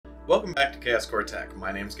Welcome back to Chaos Core Tech.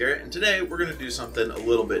 My name's Garrett, and today we're going to do something a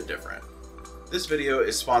little bit different. This video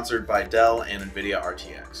is sponsored by Dell and NVIDIA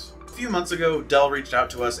RTX. A few months ago, Dell reached out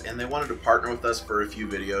to us and they wanted to partner with us for a few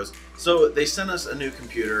videos, so they sent us a new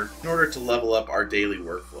computer in order to level up our daily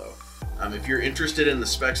workflow. If you're interested in the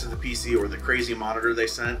specs of the PC or the crazy monitor they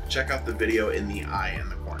sent, check out the video in the eye in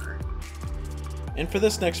the corner. And for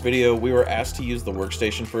this next video, we were asked to use the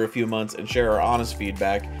Workstation for a few months and share our honest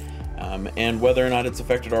feedback and whether or not it's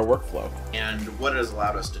affected our workflow and what it has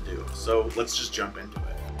allowed us to do. So let's just jump into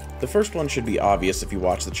it. The first one should be obvious if you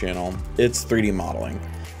watch the channel. It's 3D modeling.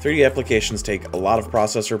 3D applications take a lot of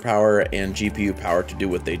processor power and GPU power to do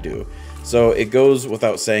what they do. So it goes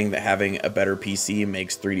without saying that having a better PC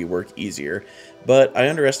makes 3D work easier, but I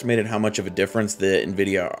underestimated how much of a difference the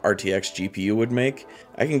NVIDIA RTX GPU would make.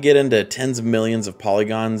 I can get into tens of millions of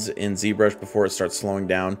polygons in ZBrush before it starts slowing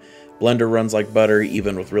down. Blender runs like butter,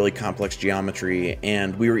 even with really complex geometry,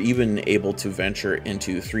 and we were even able to venture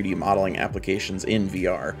into 3D modeling applications in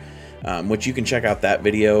VR, which you can check out that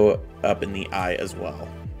video up in the eye as well.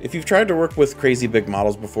 If you've tried to work with crazy big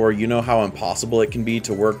models before, you know how impossible it can be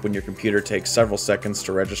to work when your computer takes several seconds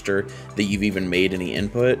to register that you've even made any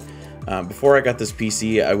input. Before I got this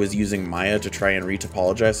PC, I was using Maya to try and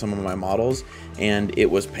retopologize some of my models, and it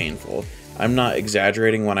was painful. I'm not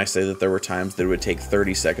exaggerating when I say that there were times that it would take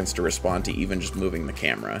 30 seconds to respond to even just moving the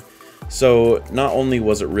camera. So not only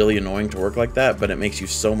was it really annoying to work like that, but it makes you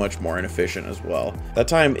so much more inefficient as well. That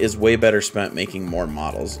time is way better spent making more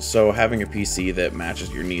models, so having a PC that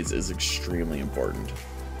matches your needs is extremely important.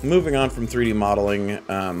 Moving on from 3D modeling,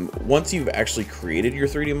 once you've actually created your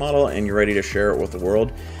 3D model and you're ready to share it with the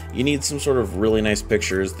world, you need some sort of really nice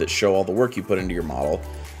pictures that show all the work you put into your model.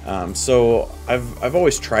 So I've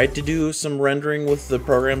always tried to do some rendering with the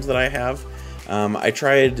programs that I have. I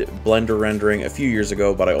tried Blender rendering a few years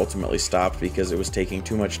ago, but I ultimately stopped because it was taking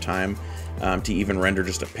too much time to even render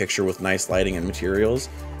just a picture with nice lighting and materials.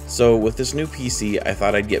 So with this new PC, I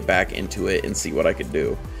thought I'd get back into it and see what I could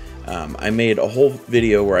do. I made a whole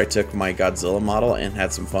video where I took my Godzilla model and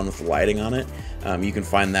had some fun with the lighting on it. You can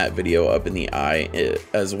find that video up in the eye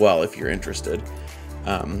as well if you're interested.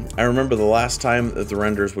 I remember the last time that the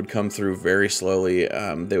renders would come through very slowly.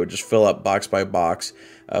 They would just fill up box by box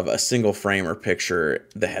of a single frame or picture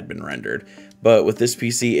that had been rendered. But with this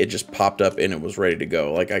PC, it just popped up and it was ready to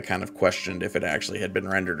go. Like, I kind of questioned if it actually had been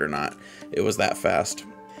rendered or not. It was that fast.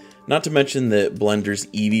 Not to mention that Blender's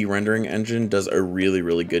Eevee rendering engine does a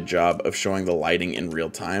really good job of showing the lighting in real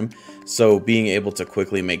time, so being able to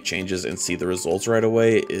quickly make changes and see the results right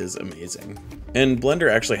away is amazing. And Blender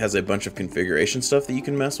actually has a bunch of configuration stuff that you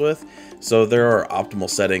can mess with, so there are optimal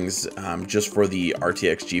settings just for the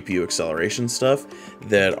RTX GPU acceleration stuff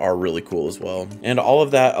that are really cool as well. And all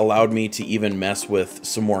of that allowed me to even mess with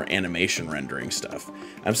some more animation rendering stuff.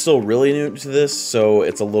 I'm still really new to this, so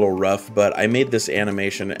it's a little rough, but I made this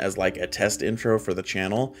animation as like a test intro for the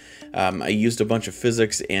channel. I used a bunch of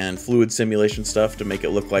physics and fluid simulation stuff to make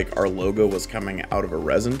it look like our logo was coming out of a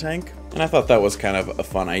resin tank. And I thought that was kind of a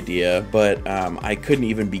fun idea, but I couldn't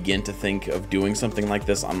even begin to think of doing something like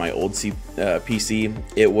this on my old PC.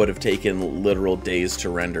 It would have taken literal days to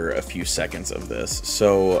render a few seconds of this.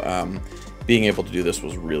 So being able to do this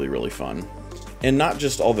was really fun. And not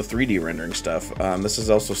just all the 3D rendering stuff, this has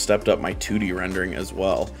also stepped up my 2D rendering as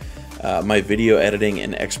well. My video editing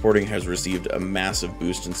and exporting has received a massive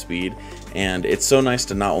boost in speed, and it's so nice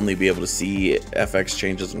to not only be able to see FX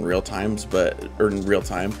changes in real time,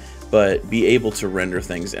 but be able to render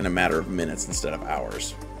things in a matter of minutes instead of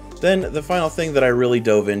hours. Then the final thing that I really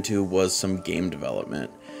dove into was some game development.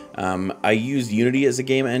 I used Unity as a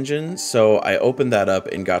game engine, so I opened that up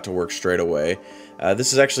and got to work straight away.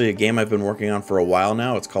 This is actually a game I've been working on for a while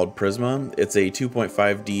now. It's called Prisma. It's a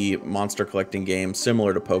 2.5D monster collecting game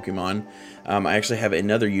similar to Pokemon. I actually have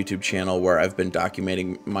another YouTube channel where I've been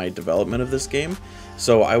documenting my development of this game,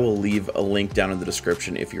 so I will leave a link down in the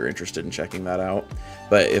description if you're interested in checking that out,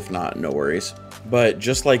 but if not, no worries. But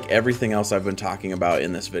just like everything else I've been talking about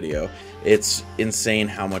in this video, it's insane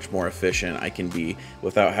how much more efficient I can be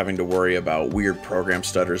without having to worry about weird program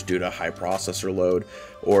stutters due to high processor load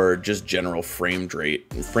or just general frame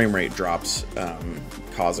rate drops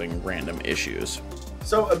causing random issues.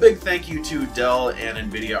 So a big thank you to Dell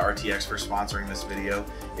and NVIDIA RTX for sponsoring this video.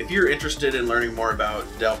 If you're interested in learning more about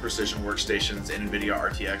Dell Precision Workstations and NVIDIA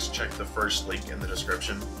RTX, check the first link in the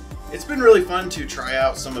description. It's been really fun to try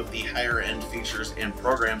out some of the higher end features and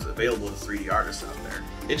programs available to 3D artists out there.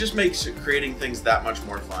 It just makes creating things that much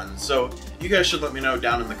more fun. So you guys should let me know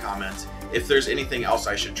down in the comments if there's anything else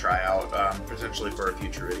I should try out, potentially for a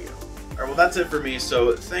future video. Alright, well that's it for me,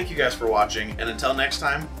 so thank you guys for watching, and until next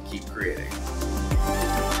time, keep creating.